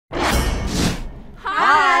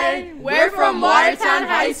Hi, we're from Watertown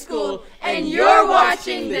High School, and you're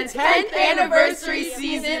watching the 10th anniversary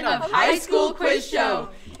season of High School Quiz Show.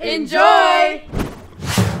 Enjoy!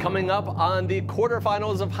 Coming up on the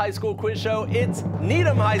quarterfinals of High School Quiz Show, it's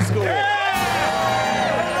Needham High School.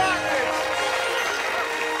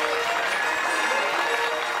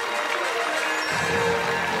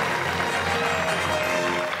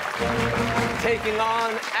 Taking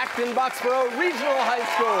on Acton-Boxborough Regional High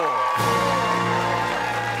School.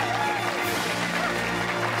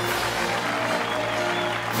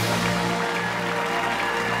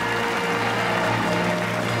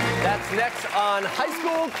 That's next on High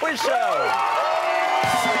School Quiz Show.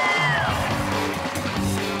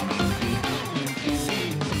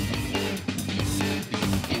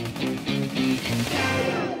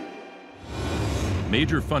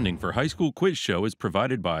 Major funding for High School Quiz Show is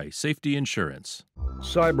provided by Safety Insurance.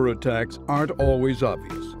 Cyber attacks aren't always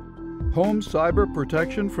obvious. Home cyber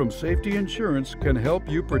protection from Safety Insurance can help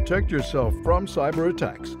you protect yourself from cyber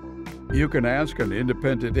attacks. You can ask an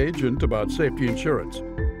independent agent about Safety Insurance.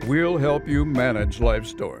 We'll help you manage life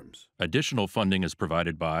storms. Additional funding is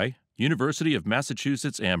provided by University of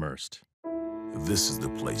Massachusetts Amherst. This is the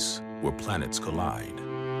place where planets collide,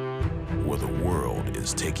 where the world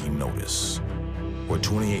is taking notice, where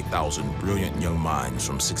 28,000 brilliant young minds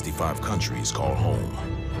from 65 countries call home.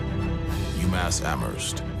 UMass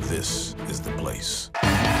Amherst, this is the place.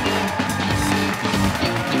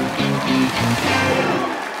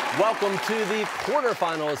 Welcome to the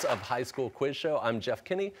quarterfinals of High School Quiz Show. I'm Jeff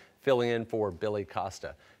Kinney, filling in for Billy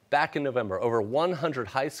Costa. Back in November, over 100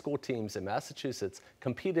 high school teams in Massachusetts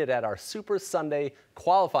competed at our Super Sunday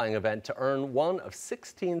qualifying event to earn one of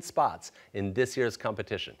 16 spots in this year's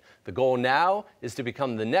competition. The goal now is to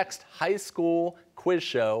become the next High School Quiz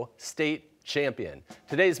Show state champion.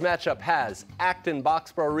 Today's matchup has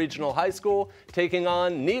Acton-Boxborough Regional High School taking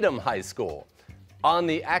on Needham High School. On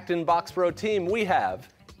the Acton-Boxborough team, we have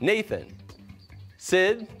Nathan,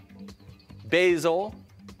 Sid, Basil,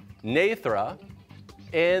 Nathra,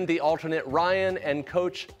 and the alternate Ryan and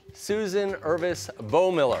coach Susan Irvis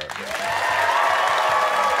Bowmiller.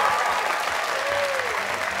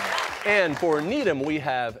 And for Needham, we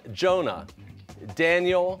have Jonah,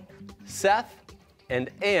 Daniel, Seth, and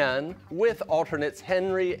Ann, with alternates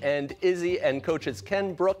Henry and Izzy and coaches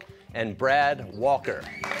Ken Brook and Brad Walker.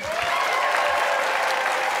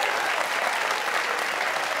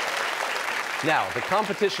 Now, the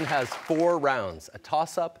competition has 4 rounds: a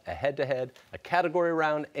toss-up, a head-to-head, a category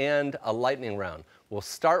round, and a lightning round. We'll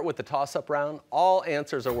start with the toss-up round. All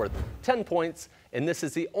answers are worth 10 points, and this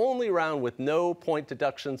is the only round with no point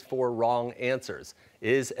deductions for wrong answers.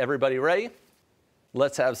 Is everybody ready?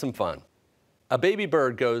 Let's have some fun. A baby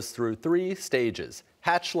bird goes through 3 stages: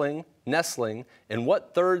 hatchling, nestling, and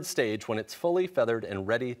what third stage when it's fully feathered and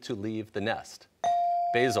ready to leave the nest?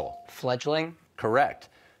 Basil. Fledgling. Correct.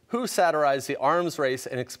 Who satirized the arms race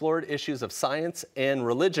and explored issues of science and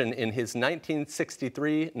religion in his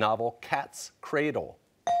 1963 novel Cat's Cradle?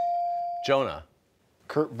 Jonah.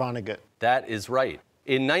 Kurt Vonnegut. That is right.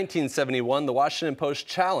 In 1971, the Washington Post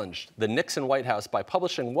challenged the Nixon White House by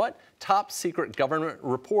publishing what top secret government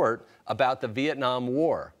report about the Vietnam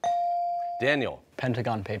War? Daniel.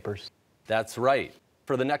 Pentagon Papers. That's right.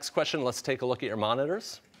 For the next question, let's take a look at your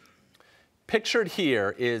monitors. Pictured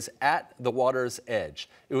here is At the Water's Edge.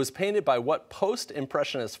 It was painted by what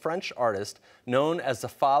post-impressionist French artist known as the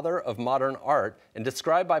father of modern art and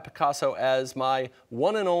described by Picasso as my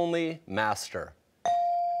one and only master?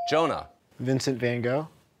 Jonah. Vincent van Gogh.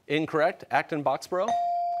 Incorrect. Acton-Boxborough.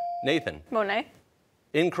 Nathan. Monet.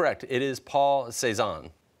 Incorrect. It is Paul Cézanne.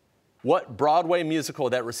 What Broadway musical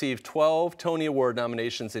that received 12 Tony Award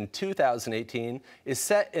nominations in 2018 is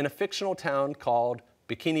set in a fictional town called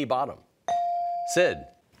Bikini Bottom? Sid.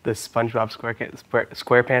 The SpongeBob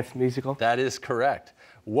SquarePants musical. That is correct.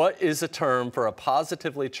 What is a term for a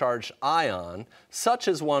positively charged ion, such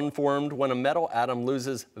as one formed when a metal atom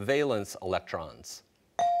loses valence electrons?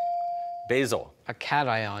 Basil. A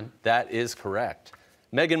cation. That is correct.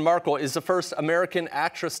 Meghan Markle is the first American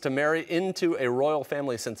actress to marry into a royal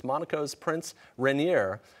family since Monaco's Prince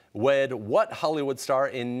Rainier wed what Hollywood star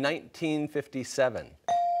in 1957?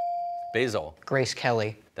 Basil. Grace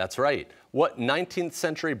Kelly. That's right. What 19th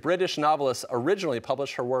century British novelist originally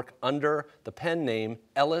published her work under the pen name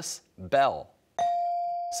Ellis Bell?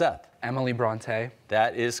 Seth. Emily Bronte.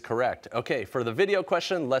 That is correct. Okay, for the video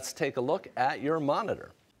question, let's take a look at your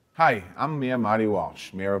monitor. Hi, I'm Mayor Marty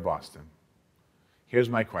Walsh, Mayor of Boston. Here's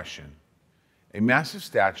my question. A massive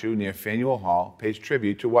statue near Faneuil Hall pays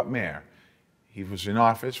tribute to what mayor? He was in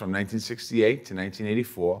office from 1968 to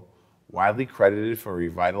 1984, widely credited for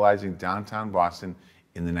revitalizing downtown Boston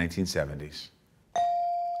in the 1970s?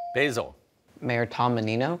 Basil. Mayor Tom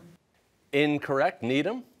Menino. Incorrect.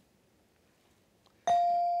 Needham.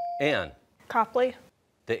 Anne. Copley.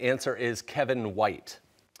 The answer is Kevin White.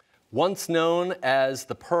 Once known as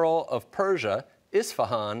the Pearl of Persia,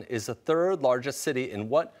 Isfahan is the third largest city in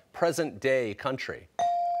what present-day country?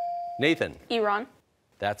 Nathan. Iran.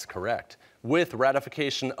 That's correct. With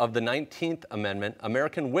ratification of the 19th Amendment,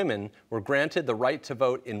 American women were granted the right to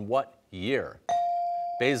vote in what year?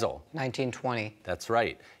 Basil. 1920. That's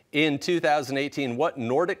right. In 2018, what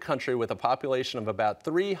Nordic country with a population of about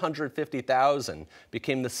 350,000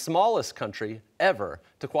 became the smallest country ever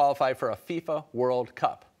to qualify for a FIFA World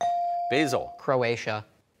Cup? Basil. Croatia.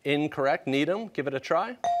 Incorrect. Needham, give it a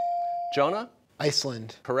try. Jonah?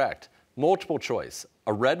 Iceland. Correct. Multiple choice.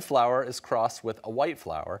 A red flower is crossed with a white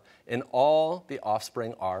flower, and all the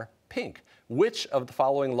offspring are pink. Which of the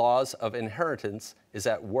following laws of inheritance is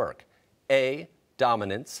at work? A,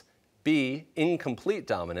 dominance, B, incomplete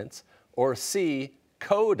dominance, or C,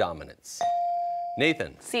 co-dominance?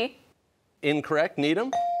 Nathan. C. Incorrect.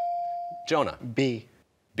 Needham? Jonah. B.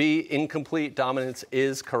 B, incomplete dominance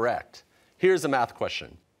is correct. Here's a math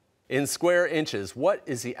question. In square inches, what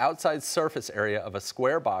is the outside surface area of a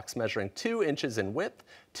square box measuring 2 inches in width,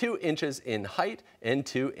 2 inches in height, and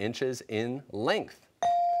 2 inches in length?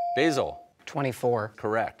 Basil. 24.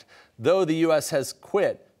 Correct. Though the U.S. has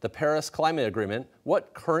quit the Paris Climate Agreement,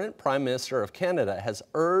 what current Prime Minister of Canada has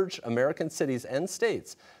urged American cities and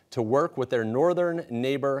states to work with their northern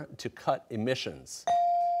neighbor to cut emissions?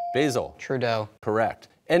 Basil. Trudeau. Correct.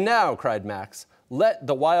 And now, cried Max, let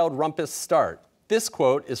the wild rumpus start. This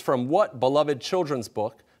quote is from what beloved children's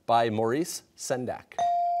book by Maurice Sendak?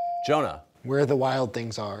 Jonah. Where the wild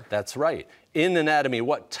things are. That's right. In anatomy,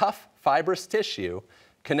 what tough fibrous tissue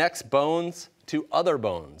connects bones to other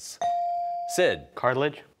bones? Sid.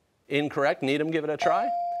 Cartilage. Incorrect. Needham, give it a try.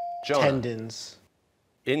 Jonah. Tendons.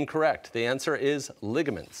 Incorrect. The answer is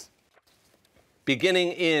ligaments.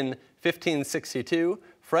 Beginning in 1562,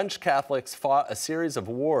 French Catholics fought a series of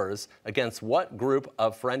wars against what group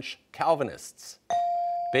of French Calvinists?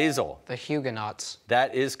 Basil. The Huguenots.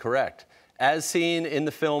 That is correct. As seen in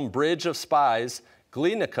the film Bridge of Spies,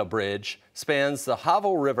 Glienicke Bridge spans the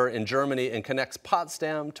Havel River in Germany and connects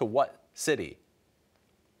Potsdam to what city?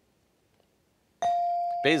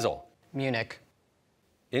 Basil. Munich.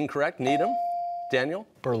 Incorrect. Needham. Daniel.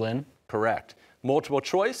 Berlin. Correct. Multiple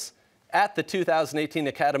choice. At the 2018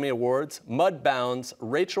 Academy Awards, Mudbound's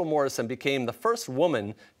Rachel Morrison became the first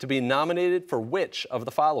woman to be nominated for which of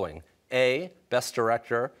the following? A, Best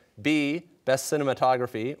Director, B, Best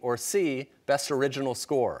Cinematography, or C, Best Original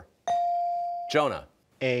Score? Jonah.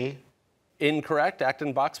 A. Incorrect.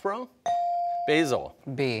 Acton-Boxborough. Basil.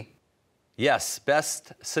 B. Yes,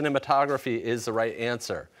 Best Cinematography is the right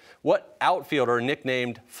answer. What outfielder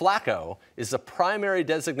nicknamed Flacco is the primary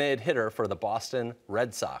designated hitter for the Boston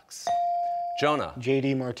Red Sox? Jonah.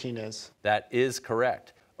 J.D. Martinez. That is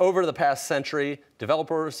correct. Over the past century,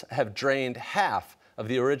 developers have drained half of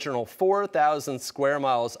the original 4,000 square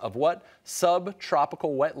miles of what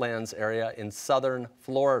subtropical wetlands area in southern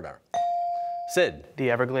Florida? Sid.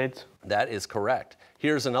 The Everglades. That is correct.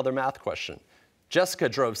 Here's another math question. Jessica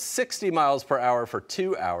drove 60 miles per hour for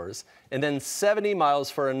 2 hours and then 70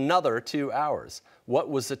 miles for another 2 hours. What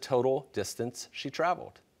was the total distance she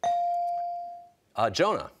traveled?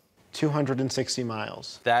 Jonah. 260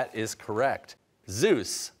 miles. That is correct.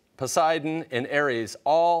 Zeus, Poseidon, and Ares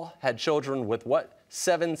all had children with what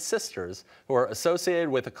 7 sisters who are associated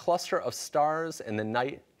with a cluster of stars in the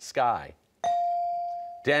night sky?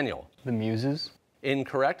 Daniel. The Muses.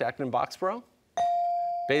 Incorrect. Acton-Boxborough.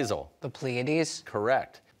 Basil. The Pleiades.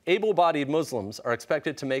 Correct. Able-bodied Muslims are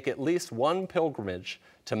expected to make at least one pilgrimage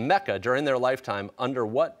to Mecca during their lifetime under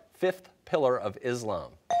what 5th pillar of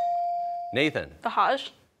Islam? Nathan. The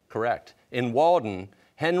Hajj. Correct. In Walden,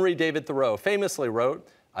 Henry David Thoreau famously wrote,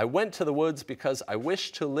 I went to the woods because I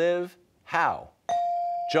wished to live how?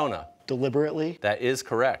 Jonah. Deliberately. That is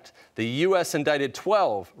correct. The U.S. indicted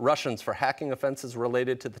 12 Russians for hacking offenses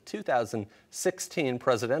related to the 2016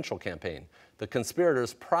 presidential campaign. The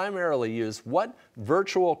conspirators primarily used what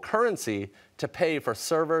virtual currency to pay for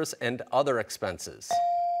servers and other expenses?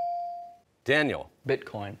 Daniel.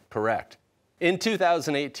 Bitcoin. Correct. In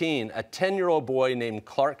 2018, a 10-year-old boy named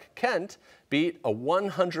Clark Kent beat a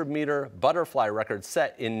 100-meter butterfly record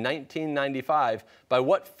set in 1995 by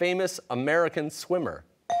what famous American swimmer?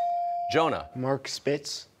 Jonah. Mark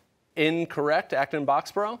Spitz. Incorrect.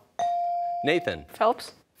 Acton-Boxborough. Nathan.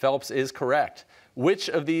 Phelps. Phelps is correct. Which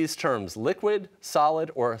of these terms, liquid,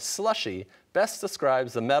 solid, or slushy, best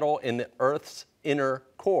describes the metal in the Earth's inner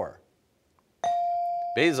core?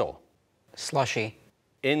 Basil. Slushy.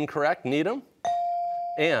 Incorrect. Needham?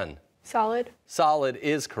 Ann? Solid. Solid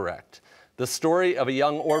is correct. The story of a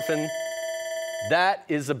young orphan. That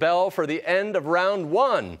is the bell for the end of round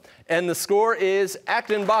 1. And the score is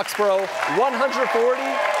Acton-Boxborough 140,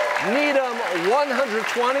 Needham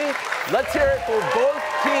 120. Let's hear it for both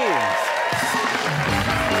teams.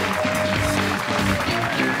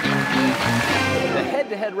 The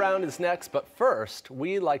head-to-head round is next, but first,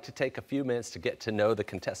 we like to take a few minutes to get to know the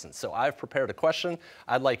contestants. So I've prepared a question.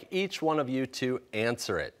 I'd like each one of you to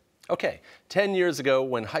answer it. Okay, 10 years ago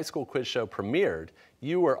when High School Quiz Show premiered,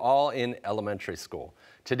 you were all in elementary school.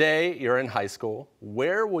 Today, you're in high school.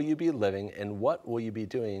 Where will you be living and what will you be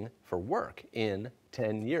doing for work in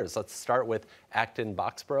 10 years? Let's start with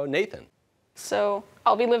Acton-Boxborough. Nathan. So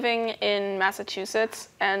I'll be living in Massachusetts,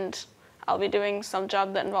 and I'll be doing some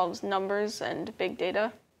job that involves numbers and big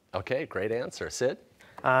data. Okay, great answer. Sid?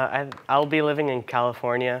 I'll be living in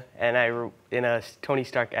California, and in a Tony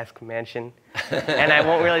Stark-esque mansion. And I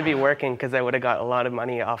won't really be working because I would have got a lot of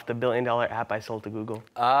money off the billion-dollar app I sold to Google.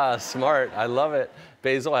 Ah, smart. I love it.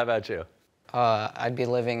 Basil, how about you? I'd be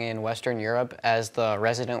living in Western Europe as the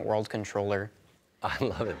resident world controller. I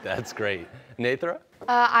love it. That's great. Nathra?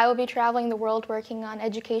 I will be traveling the world working on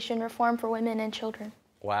education reform for women and children.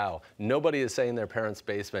 Wow. Nobody is saying their parents'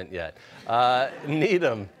 basement yet.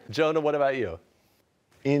 Needham. Jonah, what about you?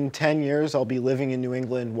 In 10 years, I'll be living in New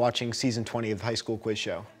England watching season 20 of the High School Quiz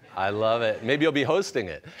Show. I love it. Maybe you'll be hosting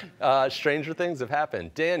it. Stranger things have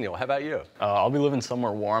happened. Daniel, how about you? I'll be living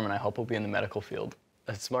somewhere warm, and I hope we'll be in the medical field.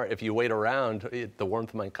 That's smart. If you wait around, the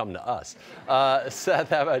warmth might come to us. Seth,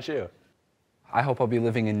 how about you? I hope I'll be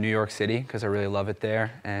living in New York City because I really love it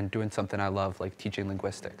there and doing something I love, like teaching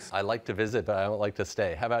linguistics. I like to visit, but I don't like to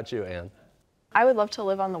stay. How about you, Ann? I would love to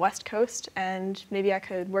live on the West Coast, and maybe I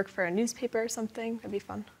could work for a newspaper or something. That'd be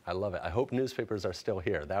fun. I love it. I hope newspapers are still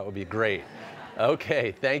here. That would be great.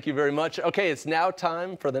 Okay, thank you very much. Okay, it's now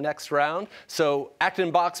time for the next round. So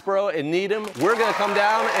Acton-Boxborough and Needham, we're going to come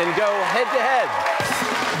down and go head-to-head.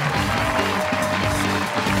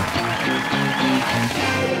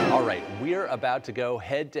 All right, we're about to go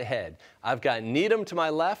head-to-head. I've got Needham to my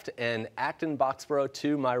left and Acton-Boxborough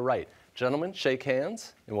to my right. Gentlemen, shake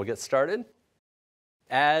hands, and we'll get started.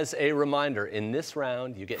 As a reminder, in this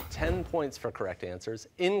round, you get 10 points for correct answers.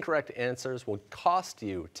 Incorrect answers will cost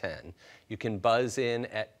you 10. You can buzz in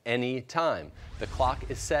at any time. The clock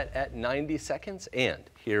is set at 90 seconds, and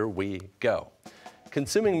here we go.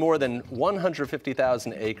 Consuming more than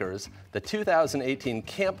 150,000 acres, the 2018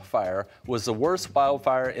 Camp Fire was the worst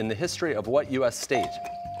wildfire in the history of what U.S. state?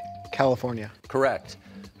 California. Correct.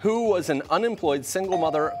 Who was an unemployed single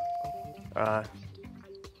mother?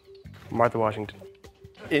 Martha Washington.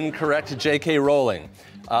 Incorrect. J.K. Rowling.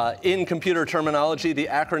 In computer terminology, the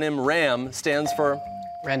acronym RAM stands for?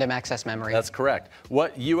 Random access memory. That's correct.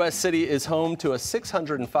 What U.S. city is home to a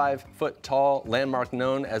 605-foot tall landmark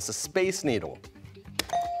known as the Space Needle?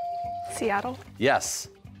 Seattle. Yes.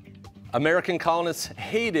 American colonists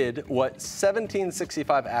hated what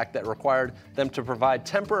 1765 act that required them to provide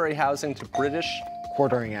temporary housing to British?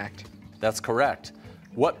 Quartering Act. That's correct.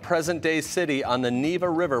 What present-day city on the Neva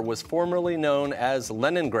River was formerly known as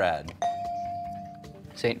Leningrad?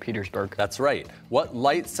 St. Petersburg. That's right. What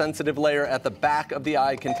light-sensitive layer at the back of the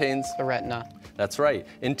eye contains? The retina. That's right.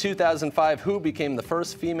 In 2005, who became the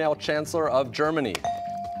first female chancellor of Germany?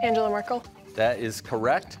 Angela Merkel. That is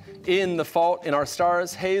correct. In The Fault in Our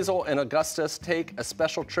Stars, Hazel and Augustus take a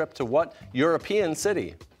special trip to what European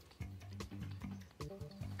city?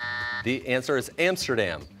 The answer is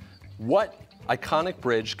Amsterdam. What iconic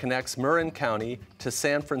bridge connects Marin County to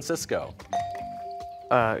San Francisco?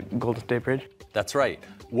 Golden State Bridge. That's right.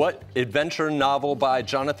 What adventure novel by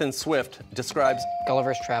Jonathan Swift describes?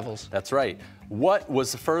 Gulliver's Travels. That's right. What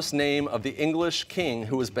was the first name of the English king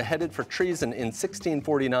who was beheaded for treason in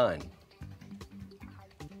 1649?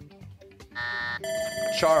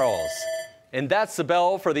 Charles. And that's the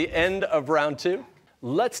bell for the end of round 2.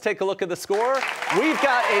 Let's take a look at the score. We've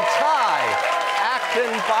got a tie.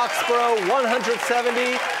 Acton-Boxborough 170,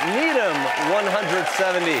 Needham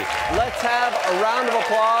 170. Let's have a round of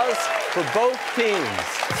applause for both teams.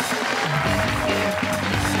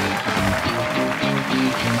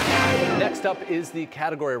 Next up is the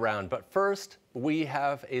category round, but first we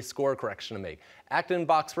have a score correction to make.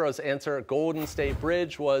 Acton-Boxborough's answer, Golden State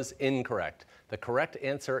Bridge, was incorrect. The correct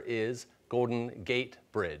answer is Golden Gate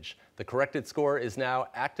Bridge. The corrected score is now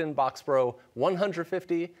Acton-Boxborough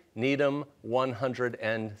 150, Needham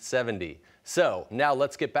 170. So now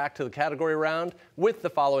let's get back to the category round with the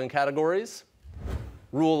following categories: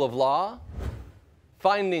 Rule of Law,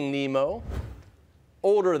 Finding Nemo,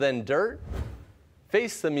 Older Than Dirt,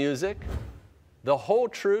 Face the Music, The Whole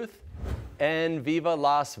Truth, and Viva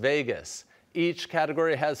Las Vegas. Each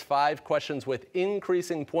category has 5 questions with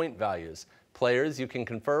increasing point values. Players, you can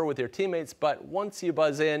confer with your teammates, but once you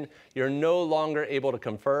buzz in, you're no longer able to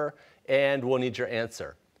confer and we'll need your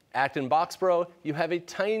answer. Acton-Boxborough, you have a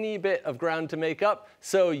tiny bit of ground to make up,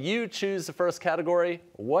 so you choose the first category.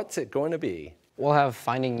 What's it going to be? We'll have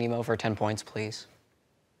Finding Nemo for 10 points, please.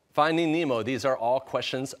 Finding Nemo, these are all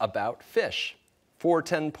questions about fish. For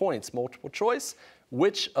 10 points, multiple choice.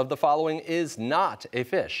 Which of the following is not a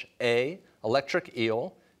fish? A, electric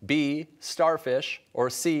eel, B, starfish, or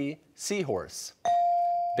C, seahorse?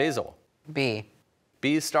 Basil. B.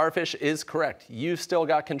 B, starfish is correct. You've still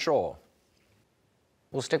got control.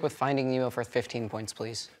 We'll stick with Finding Nemo for 15 points,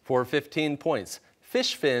 please. For 15 points,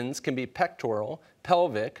 fish fins can be pectoral,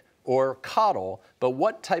 pelvic, or caudal, but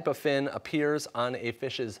what type of fin appears on a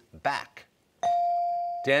fish's back?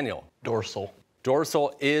 Daniel. Dorsal.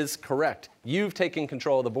 Dorsal is correct. You've taken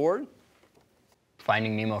control of the board.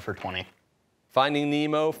 Finding Nemo for 20. Finding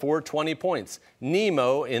Nemo for 20 points.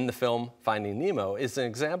 Nemo in the film Finding Nemo is an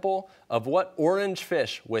example of what orange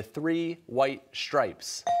fish with 3 white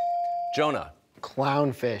stripes? Jonah.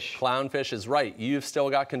 Clownfish. Clownfish is right. You've still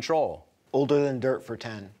got control. Older than dirt for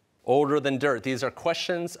 10. Older than dirt. These are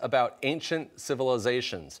questions about ancient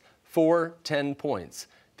civilizations. For 10 points.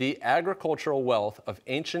 The agricultural wealth of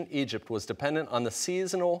ancient Egypt was dependent on the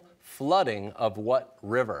seasonal flooding of what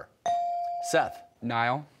river? Seth.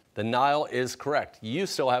 Nile. The Nile is correct. You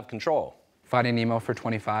still have control. Finding Nemo for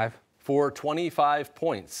 25. For 25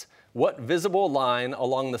 points. What visible line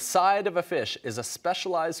along the side of a fish is a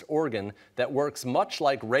specialized organ that works much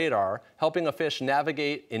like radar, helping a fish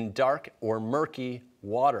navigate in dark or murky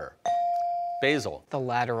water? Basil. The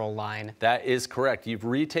lateral line. That is correct. You've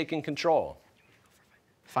retaken control.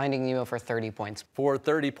 Finding Nemo for 30 points. For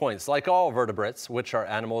 30 points. Like all vertebrates, which are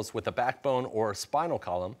animals with a backbone or spinal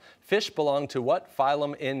column, fish belong to what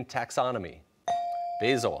phylum in taxonomy?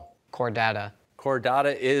 Basil. Chordata.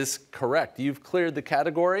 Chordata is correct. You've cleared the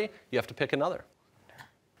category. You have to pick another.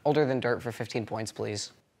 Older than dirt for 15 points,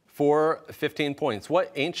 please. For 15 points.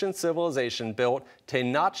 What ancient civilization built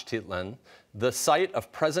Tenochtitlan, the site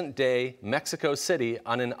of present-day Mexico City,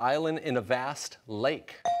 on an island in a vast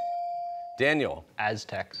lake? Daniel.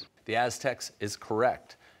 Aztecs. The Aztecs is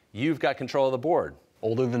correct. You've got control of the board.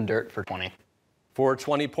 Older than dirt for 20. For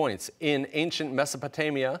 20 points. In ancient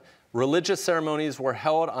Mesopotamia, religious ceremonies were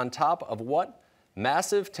held on top of what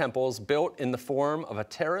massive temples built in the form of a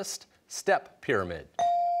terraced step pyramid?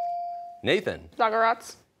 Nathan.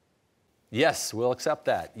 Zaggurats. Yes, we'll accept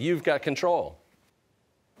that. You've got control.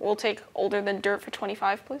 We'll take older than dirt for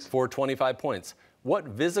 25, please. For 25 points. What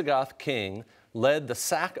Visigoth king led the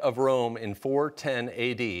sack of Rome in 410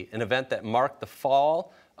 AD, an event that marked the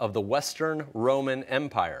fall of the Western Roman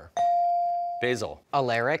Empire? Basil.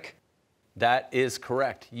 Alaric. That is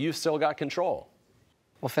correct. You've still got control.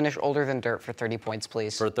 We'll finish older than dirt for 30 points,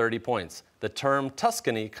 please. For 30 points. The term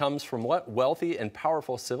Tuscany comes from what wealthy and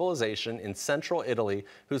powerful civilization in central Italy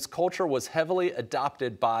whose culture was heavily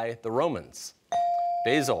adopted by the Romans?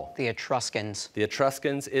 Basil. The Etruscans. The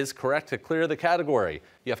Etruscans is correct. To clear the category,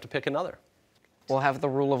 you have to pick another. We'll have the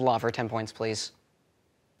rule of law for 10 points, please.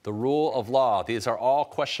 The rule of law. These are all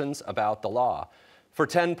questions about the law. For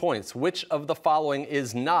 10 points, which of the following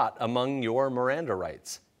is not among your Miranda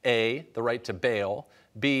rights? A, the right to bail,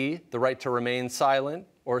 B, the right to remain silent,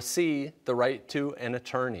 or C, the right to an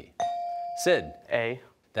attorney? Sid. A.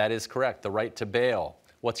 That is correct, the right to bail.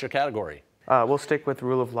 What's your category? We'll stick with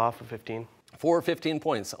rule of law for 15. For 15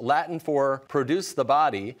 points. Latin for produce the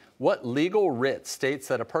body. What legal writ states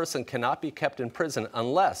that a person cannot be kept in prison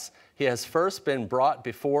unless he has first been brought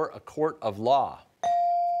before a court of law?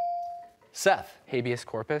 Seth. Habeas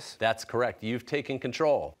corpus. That's correct. You've taken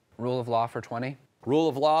control. Rule of law for 20. Rule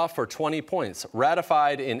of law for 20 points.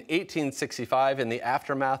 Ratified in 1865 in the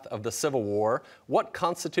aftermath of the Civil War, what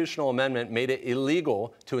constitutional amendment made it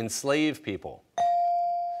illegal to enslave people?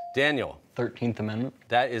 Daniel. 13th Amendment.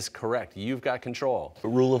 That is correct. You've got control. The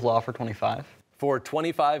rule of law for 25. For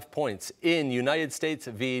 25 points. In United States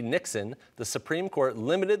v. Nixon, the Supreme Court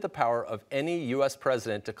limited the power of any U.S.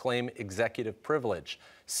 president to claim executive privilege.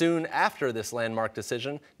 Soon after this landmark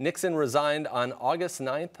decision, Nixon resigned on August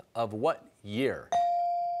 9th of what year?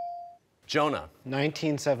 Jonah.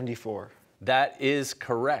 1974. That is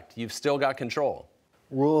correct. You've still got control.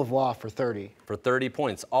 Rule of law for 30. For 30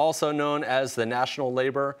 points. Also known as the National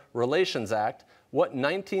Labor Relations Act, what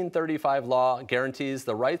 1935 law guarantees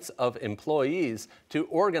the rights of employees to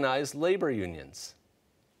organize labor unions?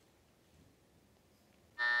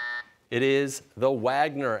 It is the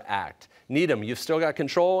Wagner Act. Needham, you've still got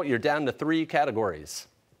control. You're down to 3 categories.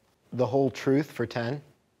 The Whole Truth for 10.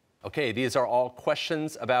 Okay, these are all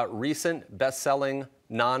questions about recent best-selling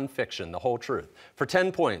nonfiction, The Whole Truth. For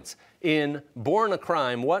 10 points, in Born a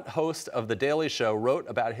Crime, what host of The Daily Show wrote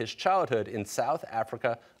about his childhood in South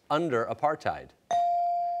Africa under apartheid?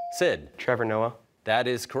 Sid. Trevor Noah. That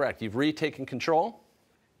is correct. You've retaken control.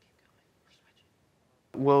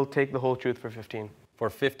 We'll take The Whole Truth for 15. For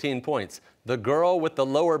 15 points. The Girl with the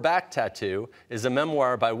Lower Back Tattoo is a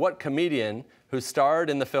memoir by what comedian who starred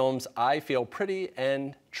in the films I Feel Pretty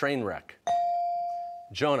and Trainwreck?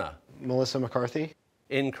 Jonah. Melissa McCarthy.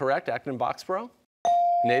 Incorrect. Acton-Boxborough.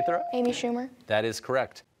 Nathra. Amy Schumer. That is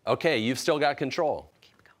correct. Okay, you've still got control.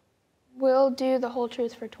 We'll do The Whole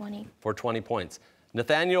Truth for 20. For 20 points.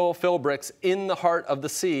 Nathaniel Philbrick's In the Heart of the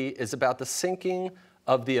Sea is about the sinking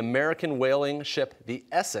of the American whaling ship the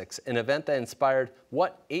Essex, an event that inspired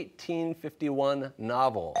what 1851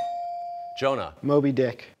 novel? Jonah. Moby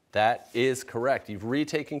Dick. That is correct. You've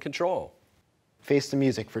retaken control. Face the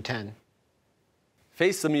Music for 10.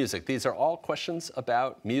 Face the Music. These are all questions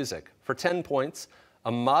about music. For 10 points,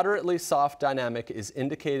 a moderately soft dynamic is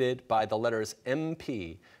indicated by the letters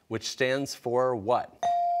MP, which stands for what?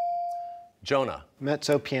 Jonah.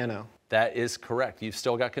 Mezzo piano. That is correct. You've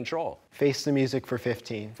still got control. Face the Music for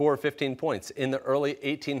 15. For 15 points. In the early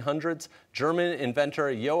 1800s, German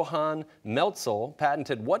inventor Johann Melzel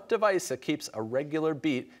patented what device that keeps a regular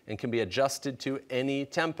beat and can be adjusted to any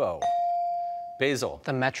tempo? Basil.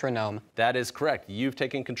 The metronome. That is correct. You've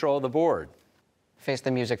taken control of the board. Face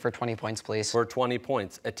the Music for 20 points, please. For 20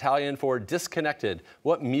 points. Italian for disconnected.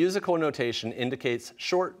 What musical notation indicates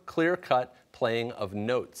short, clear-cut playing of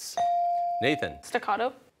notes? Nathan.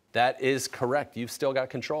 Staccato. That is correct. You've still got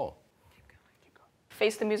control.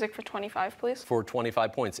 Face the Music for 25, please. For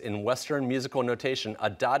 25 points. In Western musical notation, a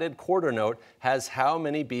dotted quarter note has how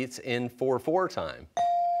many beats in 4/4 time?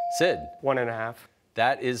 Sid. 1.5.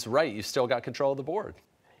 That is right. You still got control of the board.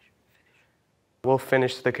 We'll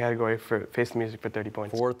finish the category for Face the Music for 30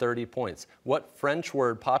 points. For 30 points. What French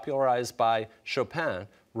word popularized by Chopin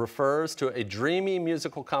refers to a dreamy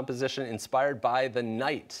musical composition inspired by the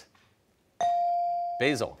night?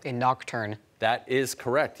 Basil. A nocturne. That is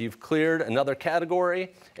correct. You've cleared another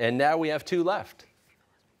category, and now we have 2 left.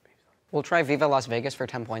 We'll try Viva Las Vegas for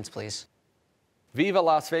 10 points, please. Viva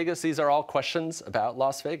Las Vegas. These are all questions about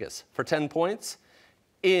Las Vegas. For 10 points,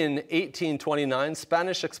 in 1829,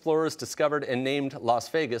 Spanish explorers discovered and named Las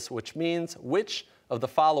Vegas, which means which of the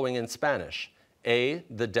following in Spanish? A,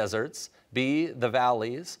 the deserts, B, the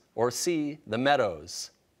valleys, or C, the meadows?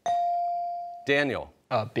 Daniel.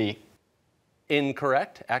 B.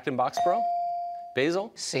 Incorrect. Acton-Boxborough. Basil.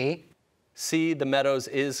 C. C, the meadows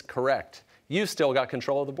is correct. You've still got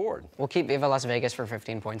control of the board. We'll keep Viva Las Vegas for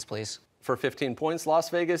 15 points, please. For 15 points, Las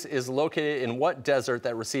Vegas is located in what desert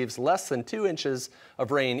that receives less than 2 inches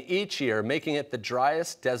of rain each year, making it the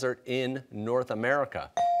driest desert in North America?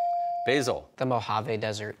 Basil. The Mojave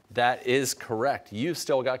Desert. That is correct. You've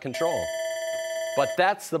still got control. But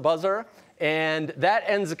that's the buzzer. And that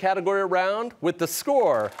ends the category round with the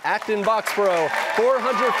score. Acton-Boxborough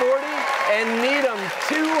 440 and Needham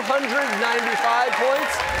 295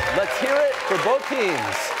 points. Let's hear it for both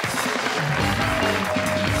teams.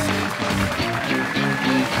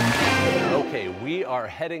 Okay, we are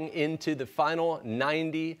heading into the final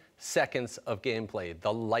 90 seconds of gameplay,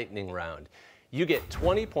 the lightning round. You get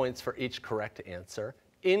 20 points for each correct answer.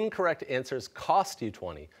 Incorrect answers cost you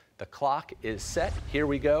 20. The clock is set. Here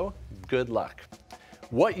we go. Good luck.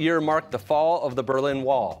 What year marked the fall of the Berlin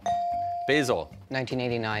Wall? Basil.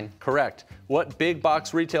 1989. Correct. What big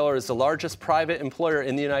box retailer is the largest private employer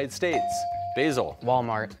in the United States? Basil.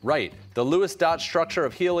 Walmart. Right. The Lewis dot structure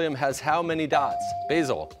of helium has how many dots?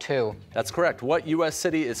 Basil. 2. That's correct. What U.S.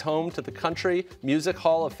 city is home to the Country Music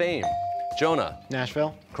Hall of Fame? Jonah.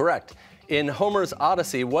 Nashville. Correct. In Homer's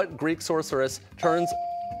Odyssey, what Greek sorceress turns...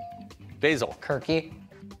 Basil. Kirky.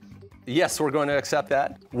 Yes, we're going to accept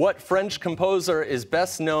that. What French composer is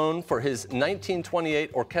best known for his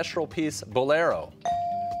 1928 orchestral piece, Bolero?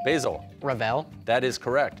 Basil. Ravel. That is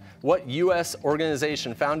correct. What U.S.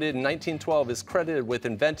 organization founded in 1912 is credited with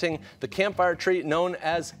inventing the campfire treat known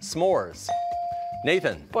as s'mores?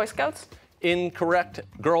 Nathan. Boy Scouts. Incorrect.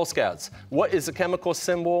 Girl Scouts. What is the chemical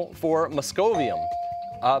symbol for Moscovium?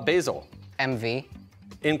 Basil. MV.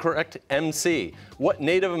 Incorrect. MC. What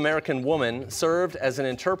Native American woman served as an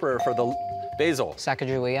interpreter for the... Basil.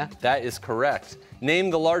 Sacagawea. That is correct.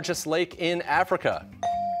 Name the largest lake in Africa.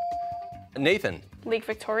 Nathan. Lake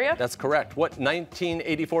Victoria. That's correct. What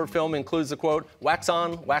 1984 film includes the quote, wax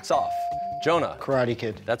on, wax off? Jonah. Karate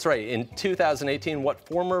Kid. That's right. In 2018, what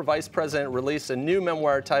former vice president released a new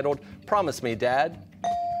memoir titled Promise Me, Dad?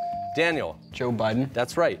 Daniel. Joe Biden.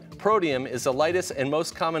 That's right. Protium is the lightest and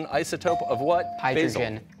most common isotope of what?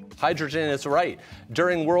 Hydrogen. Basil. Hydrogen is right.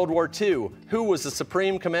 During World War II, who was the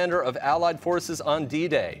supreme commander of Allied forces on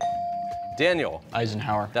D-Day? Daniel.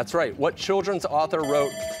 Eisenhower. That's right. What children's author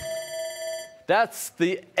wrote? That's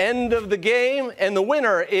the end of the game, and the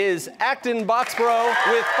winner is Acton-Boxborough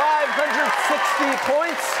with 560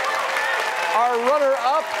 points. Our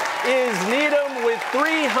runner-up is Needham with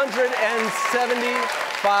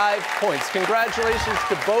 375 points. Congratulations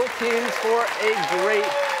to both teams for a great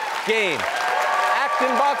game.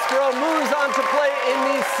 Acton-Boxborough moves on to play in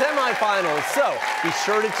the semifinals, so be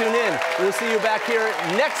sure to tune in. We'll see you back here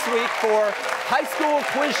next week for High School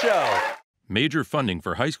Quiz Show. Major funding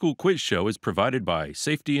for High School Quiz Show is provided by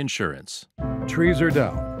Safety Insurance. Trees are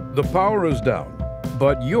down, the power is down,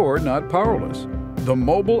 but you're not powerless. The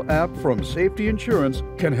mobile app from Safety Insurance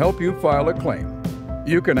can help you file a claim.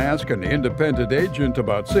 You can ask an independent agent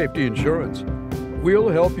about safety insurance. We'll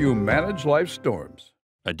help you manage life's storms.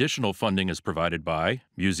 Additional funding is provided by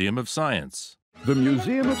Museum of Science. The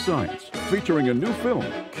Museum of Science, featuring a new film,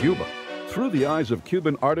 Cuba. Through the eyes of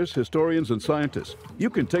Cuban artists, historians, and scientists,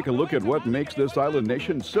 you can take a look at what makes this island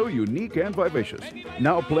nation so unique and vivacious.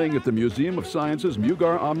 Now playing at the Museum of Science's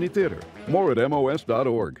Mugar Omni Theater. More at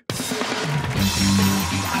MOS.org.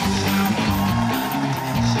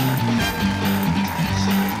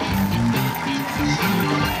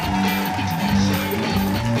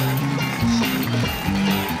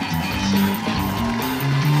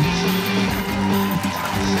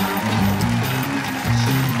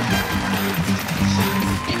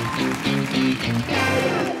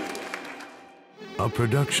 A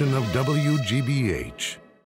production of WGBH.